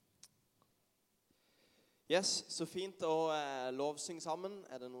Yes, så fint å lovsynge sammen.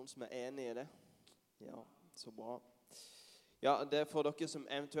 Det noen som enig i det? Ja, så bra. Ja, det for dere som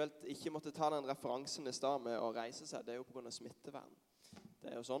eventuelt ikke måtte ta den referansen I stad med å reise seg, det jo på grunn av smittevern.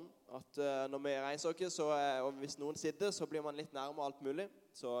 Det jo sånn at når vi reiser oss, og hvis noen sitter, så blir man litt nærmere alt mulig.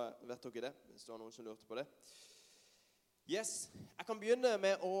 Så vet dere det, hvis det var noen som lurte på det. Yes, jeg kan begynne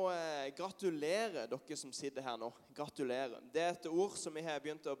med å gratulere dere som sitter her nå. Gratulere. Det et ord som vi har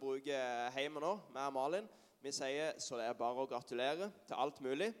begynt å bruke hjemme nå, med Malin. Vi sier, så det bare å gratulere til alt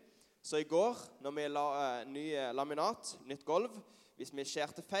mulig. Så I går, når vi la ny laminat, nytt gulv, hvis vi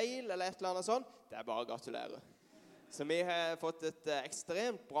skjerte feil eller et eller annet sånt, det bare å gratulere. Så vi har fått et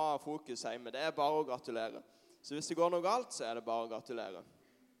ekstremt bra fokus hjemme. Det bare å gratulere. Så hvis det går noe galt, så det bare å gratulere.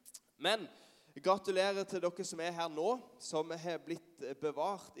 Men gratulerer til dere som her nå, som har blitt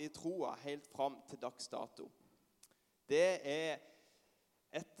bevart I troa helt fram til dags dato. Det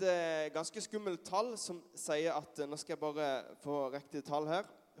et ganske skummelt tall som sier at, nå skal jeg bare få riktig tall her,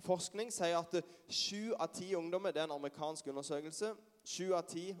 forskning sier at 7 av 10 ungdommer, det en amerikansk undersøkelse, 7 av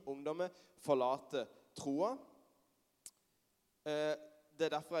 10 ungdommer forlater troa. Det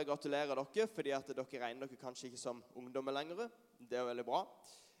derfor jeg gratulerer dere, fordi at dere regner dere kanskje ikke som ungdommer lenger. Det veldig bra.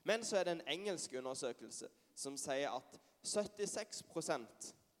 Men så det en engelsk undersøkelse som sier at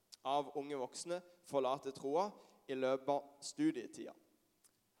 76% av unge voksne forlater troa I løpet av studietida.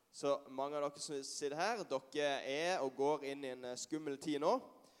 Så mange av dere som sitter her, dere og går inn I en skummel tid nå,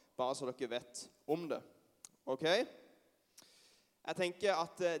 bare så dere vet om det. Ok? Jeg tenker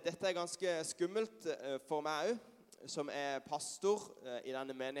at dette ganske skummelt for meg også, som pastor I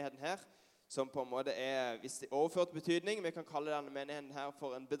denne menigheten her, som på en måte hvis det overført betydning, vi kan kalle denne menigheten her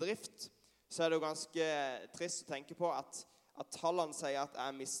for en bedrift, så det jo ganske trist å tenke på at tallene sier at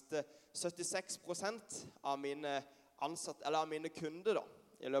jeg mister 76% av mine ansatte, eller av mine kunder da,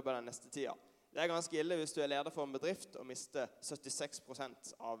 I løpet av den neste tida. Det ganske ille hvis du leder for en bedrift og mister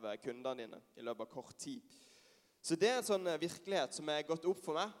 76% av kundene dine I løpet av kort tid. Så det en sånn virkelighet som gått opp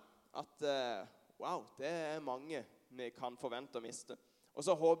for meg, at wow, det mange vi kan forvente å miste. Og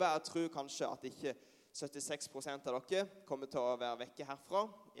så håper jeg og tror kanskje at ikke 76% av dere kommer til å være vekke herfra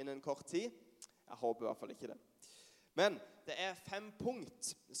innen kort tid. Jeg håper I hvert fall ikke det. Men det 5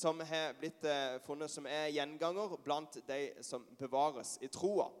 punkt som har blitt funnet som gjenganger blant de som bevares I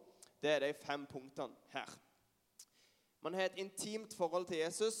troa. Det de 5 punktene her. Man har et intimt forhold til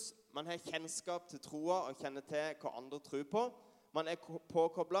Jesus. Man har kjennskap til troa og kjenner til hva andre tror på. Man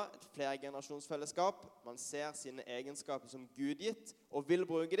påkoblet et flergenerasjonsfellesskap. Man ser sine egenskaper som gudgitt og vil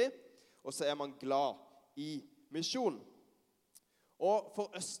bruke dem. Og så man glad I misjon. Og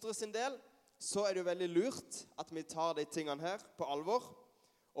for Østre sin del så det jo veldig lurt at vi tar de tingene her på alvor.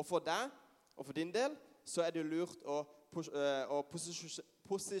 Og for deg og for din del så det jo lurt å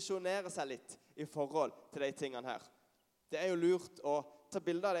posisjonere seg litt I forhold til de tingene her. Det jo lurt å ta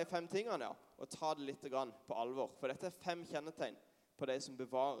bilder av de 5 tingene, ja, og ta det litt grann på alvor. For dette 5 kjennetegn på de som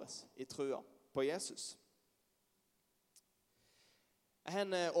bevares I trua på Jesus. Jeg har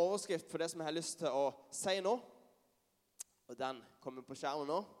en overskrift for det som jeg har lyst til å si nå, og den kommer på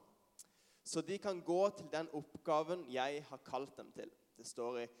skjermen nå. Så de kan gå til den oppgaven jeg har kalt dem til. Det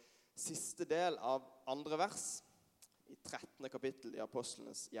står I siste del av 2. vers, I 13. kapittel I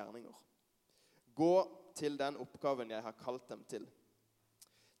Apostlenes gjerninger. Gå til den oppgaven jeg har kalt dem til.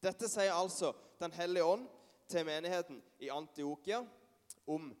 Dette sier altså den hellige ånd til menigheten I Antiokia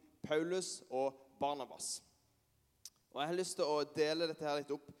om Paulus og Barnabas. Og jeg har lyst til å dele dette her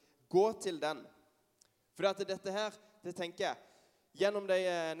litt opp. Gå til den. For at dette her, det tenker jeg, gjennom de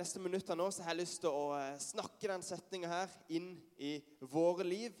neste minutter nå, så har jeg lyst til å snakke den setningen her inn I våre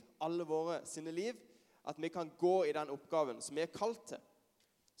liv, alle våre sine liv, at vi kan gå I den oppgaven som vi kalt til.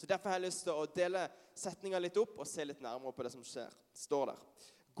 Så derfor har jeg lyst til å dele setningen litt opp og se litt nærmere på det som står der.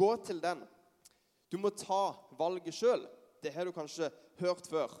 Gå til den. Du må ta valget selv. Det har du kanskje hørt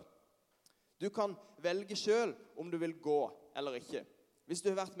før. Du kan velge selv om du vil gå eller ikke. Hvis du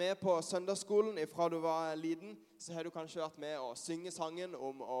har vært med på søndagsskolen fra du var liten, så har du kanskje vært med å synge sangen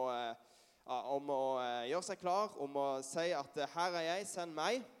om å gjøre seg klar, om å si at her jeg, send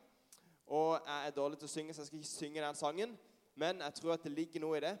meg. Og jeg dårlig til å synge, så jeg skal ikke synge den sangen. Men jeg tror at det ligger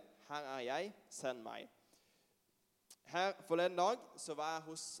noe I det. Her jeg, send meg. Her forleden dag så var jeg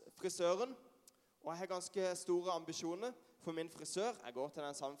hos frisøren, og jeg har ganske store ambisjoner for min frisør. Jeg går til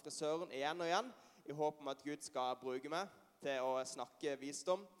den samme frisøren igjen og igjen, I håp om at Gud skal bruke meg til å snakke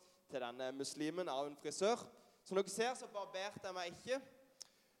visdom til denne muslimen av en frisør. Som dere ser så barberte jeg meg ikke.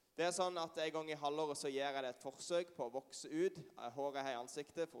 Det sånn at en gang I halvåret så gjør jeg det et forsøk på å vokse ut håret her I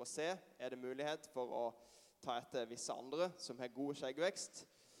ansiktet for å se, det mulighet for å ta etter visse andre som har god skjeggvekst.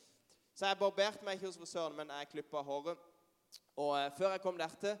 Så jeg barberte meg ikke hos frisøren, men jeg klippet håret. Og før jeg kom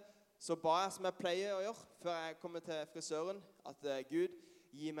dertil, så ba jeg som jeg pleier å gjøre, før jeg kommer til frisøren, at Gud,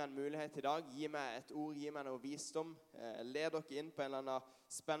 gi meg en mulighet i dag, gi meg et ord, gi meg noe visdom, led dere inn på en eller annen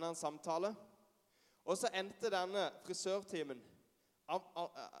spennende samtale. Og så endte denne frisørtimen.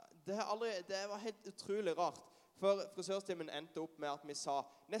 Det var helt utrolig rart, for frisørtimen endte opp med at vi sa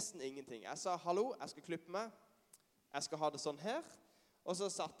nesten ingenting. Jeg sa, hallo, jeg skal klippe meg, jeg skal ha det sånn her. Og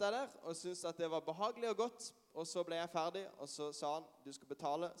så satt jeg der og syntes at det var behagelig og godt, og så ble jeg ferdig, og så sa han, du skal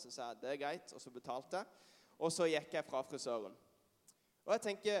betale. Så sa jeg, det er greit, og så betalte jeg. Og så gikk jeg fra frisøren. Og jeg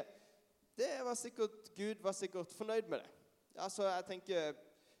tenker, Gud var sikkert fornøyd med det. Altså, jeg tenker,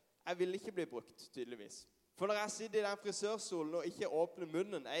 jeg vil ikke bli brukt, tydeligvis. For når jeg sitter i den frisørstolen og ikke åpner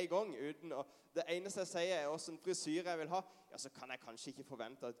munnen en gang uten, og det eneste jeg sier er hvordan frisyr jeg vil ha, ja, så kan jeg kanskje ikke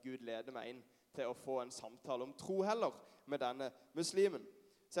forvente at Gud leder meg inn til å få en samtale om tro heller med denne muslimen.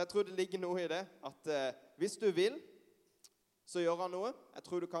 Så jeg tror det ligger noe i det, at hvis du vil, så gjør han noe. Jeg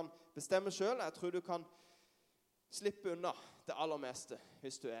tror du kan bestemme selv, jeg tror du kan slippe unna det aller meste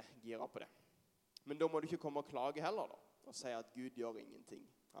hvis du er gira på det. Men da må du ikke komme og klage heller da, og si at Gud gjør ingenting.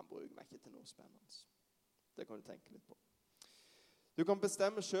 Han bruker meg ikke til noe spennende. Det kan du tenke litt på. Du kan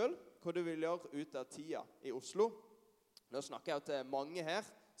bestemme selv hva du vil gjøre ut av tida i Oslo. Nå snakker jeg til mange her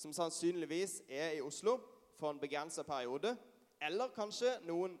som sannsynligvis er i Oslo for en begrenset periode, eller kanskje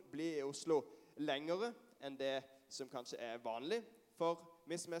noen blir i Oslo lengre enn det som kanskje er vanlig for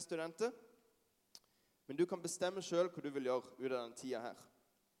vi som er studenter. Men du kan bestemme selv hva du vil gjøre ut av den tida her.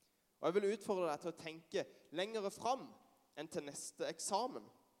 Og jeg vil utfordre deg til å tenke lengre fram enn til neste eksamen.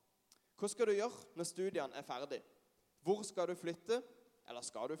 Hva skal du gjøre når studiene er ferdig? Hvor skal du flytte? Eller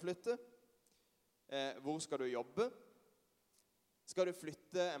skal du flytte? Hvor skal du jobbe? Skal du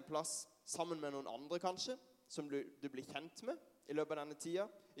flytte en plass sammen med noen andre kanskje, som du blir kjent med i løpet av denne tida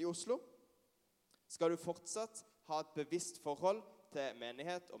i Oslo? Skal du fortsatt ha et bevisst forhold til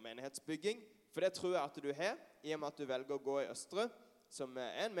menighet og menighetsbygging? For det tror jeg at du har, i og med at du velger å gå i Østre, som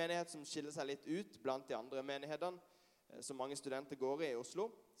er en menighet som skiller seg litt ut blant de andre menighetene som mange studenter går i Oslo.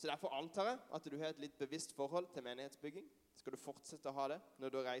 Så derfor antar jeg at du har et litt bevisst forhold til menighetsbygging. Skal du fortsette å ha det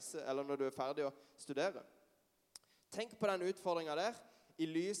når du reiser, eller når du er ferdig å studere? Tenk på den utfordringen der, i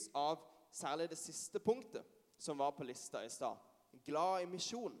lys av særlig det siste punktet som var på lista i stad. Glad i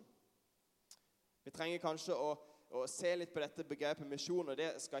misjon. Vi trenger kanskje å se litt på dette begrepet misjon, og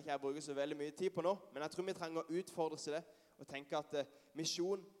det skal ikke jeg bruke så veldig mye tid på nå, men jeg tror vi trenger å utfordre seg det, og tenke at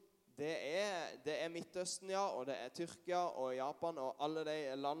misjon, det er Midtøsten, ja, og det er Tyrkia og Japan og alle de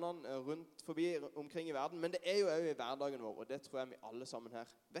landene rundt forbi omkring i verden, men det er jo også i hverdagen vår, og det tror jeg vi alle sammen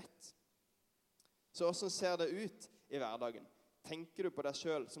her vet. Så hvordan ser det ut i hverdagen? Tenker du på deg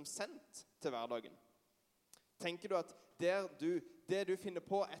selv som sendt til hverdagen? Tenker du at det du finner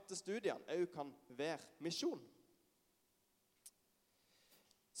på etter studiene også kan være misjon?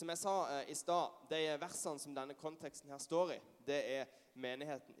 Som jeg sa i stad, de versene som denne konteksten her står i, det er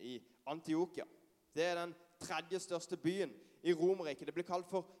menigheten i Antiokia. Det er den tredje største byen i Romerriket. Det blir kalt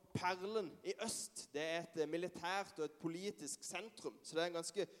for Perlen i øst. Det er et militært og et politisk sentrum, så det er en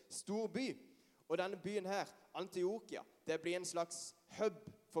ganske stor by. Og denne byen her, Antiokia, det blir en slags hub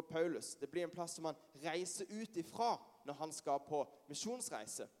for Paulus. Det blir en plass som han reiser ut ifra når han skal på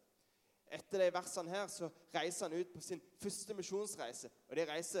misjonsreise. Etter de versene her så reiser han ut på sin første misjonsreise, og de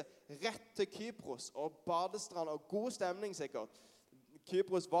reiser rett til Kypros og badestrand og god stemning sikkert.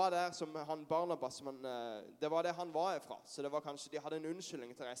 Kypros var der som han Barnabas, det var det han var ifra, så det var kanskje de hadde en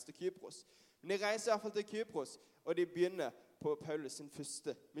unnskyldning til å reise til Kypros. Men de reiser i hvert fall til Kypros, og de begynner på Paulus sin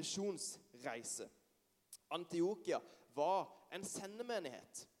første misjonsreise. Antiokia var en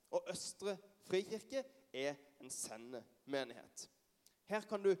sendemenighet, og Østre Frikirke er en sendemenighet. Her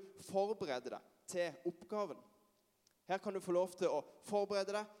kan du forberede deg til oppgaven. Her kan du få lov til å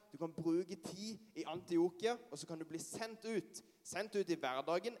forberede deg. Du kan bruke tid i Antiokia, og så kan du bli sendt ut i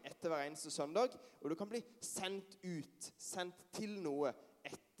hverdagen etter hver eneste søndag, og du kan bli sendt til noe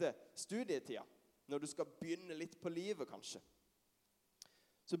etter studietida, når du skal begynne litt på livet kanskje.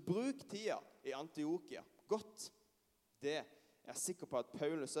 Så bruk tida i Antiokia godt. Det er jeg sikker på at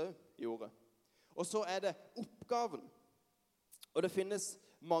Paulus også gjorde. Og så er det oppgaven. Og det finnes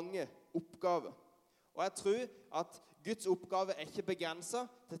mange oppgaver. Og jeg tror at Guds oppgave er ikke begrenset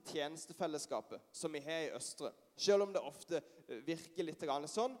til tjenestefellesskapet som vi har i Østre. Selv om det ofte virker litt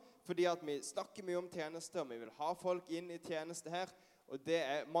sånn, fordi at vi snakker mye om tjeneste, og vi vil ha folk inn i tjeneste her. Og det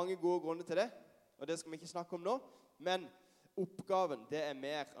er mange gode grunner til det, og det skal vi ikke snakke om nå. Men oppgaven, det er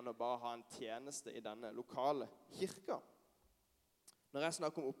mer enn å bare ha en tjeneste i denne lokale kirka. Når jeg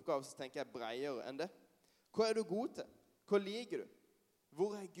snakker om oppgave, så tenker jeg bredere enn det. Hva er du god til? Hva liker du?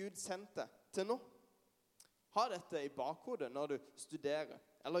 Hvor har Gud sendt deg til nå? Ha dette i bakhodet når du studerer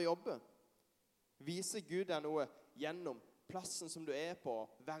eller jobber. Viser Gud deg noe gjennom plassen som du er på,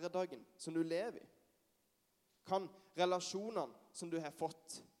 hverdagen som du lever i? Kan relasjonene som du har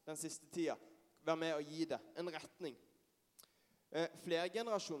fått den siste tida være med å gi deg en retning?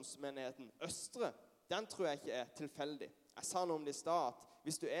 Flergenerasjonsmenigheten Østre, den tror jeg ikke er tilfeldig. Jeg sa noe om det i stad, at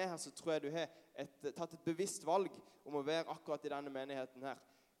hvis du er her, så tror jeg du har tatt et bevisst valg om å være akkurat i denne menigheten her.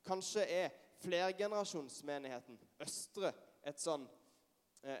 Kanskje er flergenerasjonsmenigheten Østre en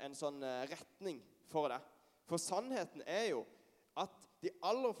sånn retning for deg. For sannheten er jo at de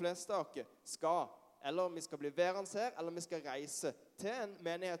aller fleste av dere skal, eller vi skal bli værende her, eller vi skal reise til en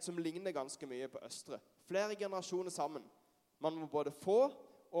menighet som ligner ganske mye på Østre. Flere generasjoner sammen. Man må både få,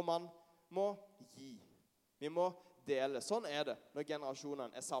 og man må gi. Vi må dele. Sånn er det når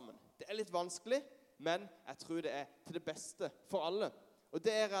generasjonene er sammen. Det er litt vanskelig, men jeg tror det er til det beste for alle. Og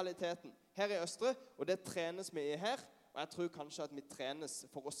det er realiteten her i Østre, og det trenes vi i her. Og jeg tror kanskje at vi trenes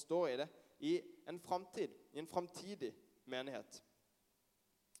for å stå i det i en framtidig menighet.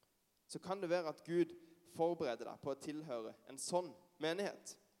 Så kan det være at Gud forbereder deg på å tilhøre en sånn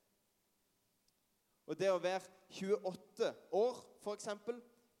menighet. Og det å være 28 år, for eksempel,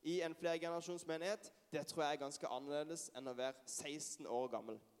 i en flergenerasjonsmenighet, det tror jeg er ganske annerledes enn å være 16 år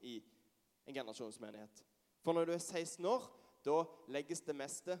gammel i en generasjonsmenighet. For når du er 16 år, da legges det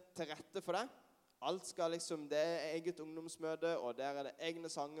meste til rette for deg. Alt skal liksom, det er eget ungdomsmøte, og der er det egne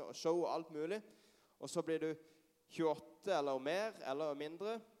sanger og show og alt mulig. Og så blir du 28 eller mer eller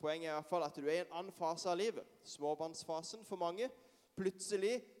mindre. Poenget er i hvert fall at du er i en annen fase av livet. Småbarnsfasen for mange.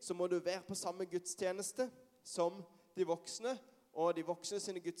 Plutselig så må du være på samme gudstjeneste som de voksne. Og de voksne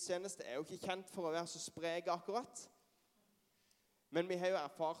sine gudstjeneste er jo ikke kjent for å være så spreke akkurat. Men vi har jo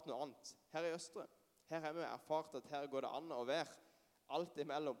erfart noe annet her i Østre. Her har vi erfart at her går det an å være alt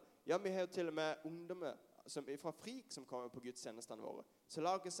imellom. Ja, vi har jo til og med ungdommer fra Frik som kommer på gudstjenestene våre. Så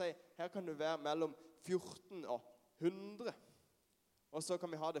la oss si, her kan du være mellom 14 og 100. Og så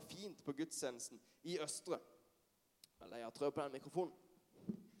kan vi ha det fint på gudstjenesten i Østre. Eller jeg tror på den mikrofonen.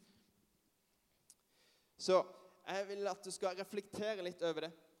 Så jeg vil at du skal reflektere litt over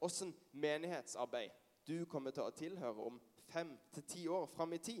det. Hvordan menighetsarbeid du kommer til å tilhøre om 5 til 10 år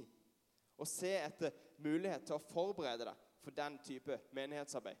frem i tid. Og se etter mulighet til å forberede deg for den type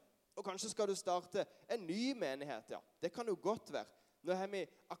menighetsarbeid. Og kanskje skal du starte en ny menighet, ja. Det kan jo godt være. Nå har vi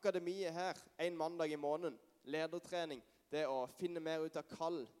akademiet her en mandag i måneden. Ledertrening, det å finne mer ut av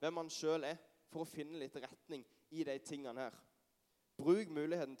kall, hvem man selv er, for å finne litt retning i de tingene her. Bruk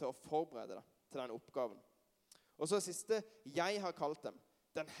muligheten til å forberede deg til den oppgaven. Og så siste, jeg har kalt dem.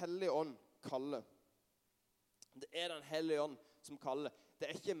 Den hellige ånd kaller. Det er den hellige ånd som kaller. Det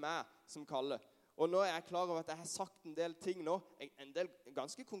er ikke meg som kaller. Og nå er jeg klar over at jeg har sagt en del ting nå, en del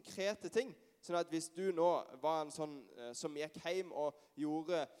ganske konkrete ting, sånn at hvis du nå var en sånn som gikk hjem og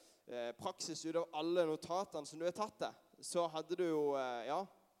gjorde praksis ut av alle notatene som du har tatt deg, så hadde du jo,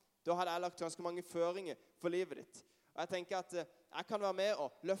 da hadde jeg lagt ganske mange føringer for livet ditt. Og jeg tenker at jeg kan være med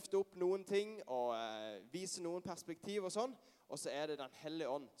og løfte opp noen ting og vise noen perspektiv og sånn, og så er det den hellige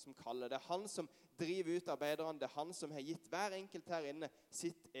ånd som kaller. Det er han som driver ut arbeiderne, det er han som har gitt hver enkelt her inne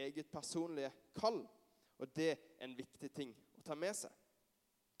sitt eget personlige kall. Og det er en viktig ting å ta med seg.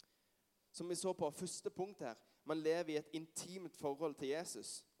 Som vi så på første punkt her, man lever i et intimt forhold til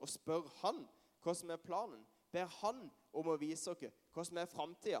Jesus og spør han hva som er planen. Ber han om å vise oss hva som er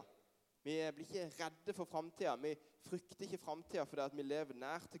fremtiden. Vi blir ikke redde for fremtiden, vi frykter ikke fremtiden fordi vi lever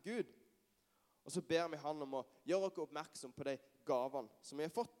nær til Gud. Og så ber vi han om å gjøre oss oppmerksom på de gavene som vi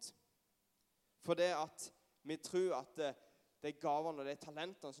har fått. For det at vi tror at de gavene og de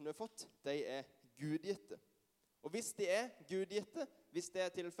talentene som du har fått, de er gudgitte. Og hvis de er gudgitte, hvis det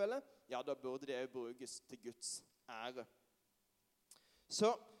er tilfellet, ja, da burde de også brukes til Guds ære.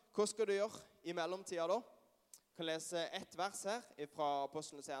 Så, hva skal du gjøre i mellomtiden da? Jeg kan lese et vers her fra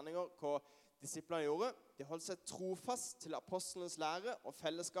Apostlenes gjerninger, hva disiplene gjorde. De holdt seg trofast til apostlenes lære og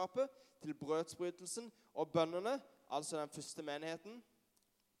fellesskapet, til brødsbrytelsen og bønnene, altså den første menigheten.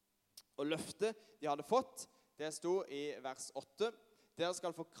 Og løftet de hadde fått, det stod i vers 8. Dere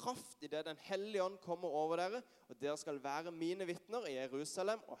skal få kraft i det den hellige ånd kommer over dere, og dere skal være mine vittner i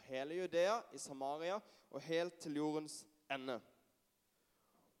Jerusalem og hele Judea, i Samaria og helt til jordens ende.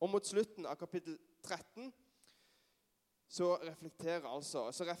 Og mot slutten av kapittel 13, så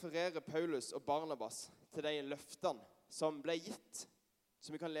refererer Paulus og Barnabas til de løftene som ble gitt,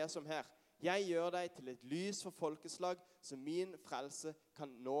 som vi kan lese om her. Jeg gjør deg til et lys for folkeslag, så min frelse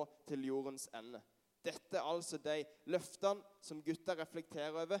kan nå til jordens ende. Dette er altså de løftene som gutta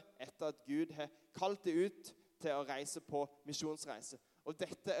reflekterer over etter at Gud har kalt det ut til å reise på misjonsreise. Og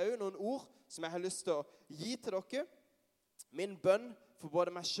dette er jo noen ord som jeg har lyst til å gi til dere. Min bønn for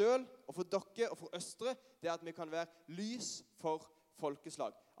både meg selv og for dere og for Østre, det er at vi kan være lys for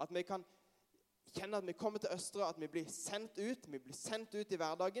folkeslag. At vi kan kjenne at vi kommer til Østre, at vi blir sendt ut i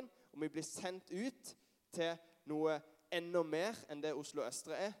hverdagen, og vi blir sendt ut til noe enda mer enn det Oslo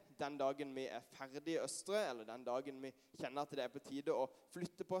Østre er. Den dagen vi er ferdig i Østre, eller den dagen vi kjenner at det er på tide å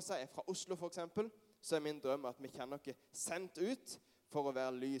flytte på seg fra Oslo for eksempel, så er min drøm at vi kjenner oss sendt ut for å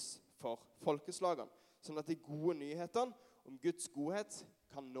være lys for folkeslagene. Sånn at de gode nyhetene om Guds godhet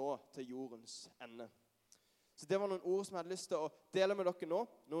kan nå til jordens ende. Så det var noen ord som jeg hadde lyst til å dele med dere nå.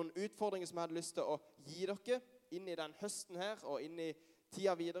 Noen utfordringer som jeg hadde lyst til å gi dere inn i den høsten her, og inn i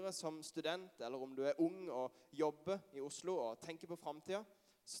tida videre som student, eller om du er ung og jobber i Oslo og tenker på fremtiden,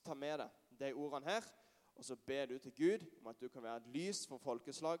 så ta med deg de ordene her, og så ber du til Gud om at du kan være et lys for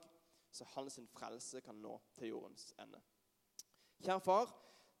folkeslag, så hans frelse kan nå til jordens ende. Kjære far,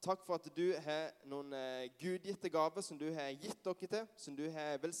 takk for at du har noen gudgitte gaver som du har gitt dere til, som du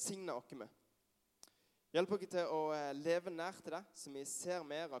har velsignet dere med. Hjelp dere til å leve nær til deg, så vi ser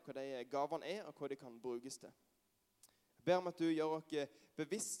mer av hva de gavene er, og hva de kan brukes til. Jeg ber om at du gjør dere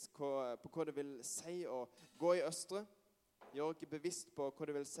bevisst på hva det vil si å gå i Østre. Gjør dere bevisst på hva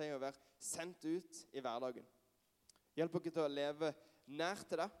det vil si å være sendt ut i hverdagen. Hjelp dere til å leve nær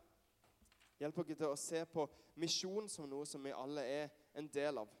til deg. Hjelp dere til å se på misjon som noe som vi alle er en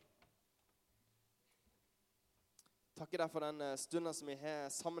del av. Takker deg for den stunden som vi har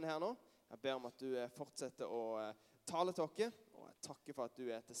sammen her nå. Jeg ber om at du fortsetter å tale til dere, og jeg takker for at du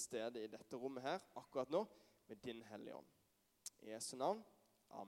er til stede i dette rommet her akkurat nå med din hellige ånd. I Jesu navn.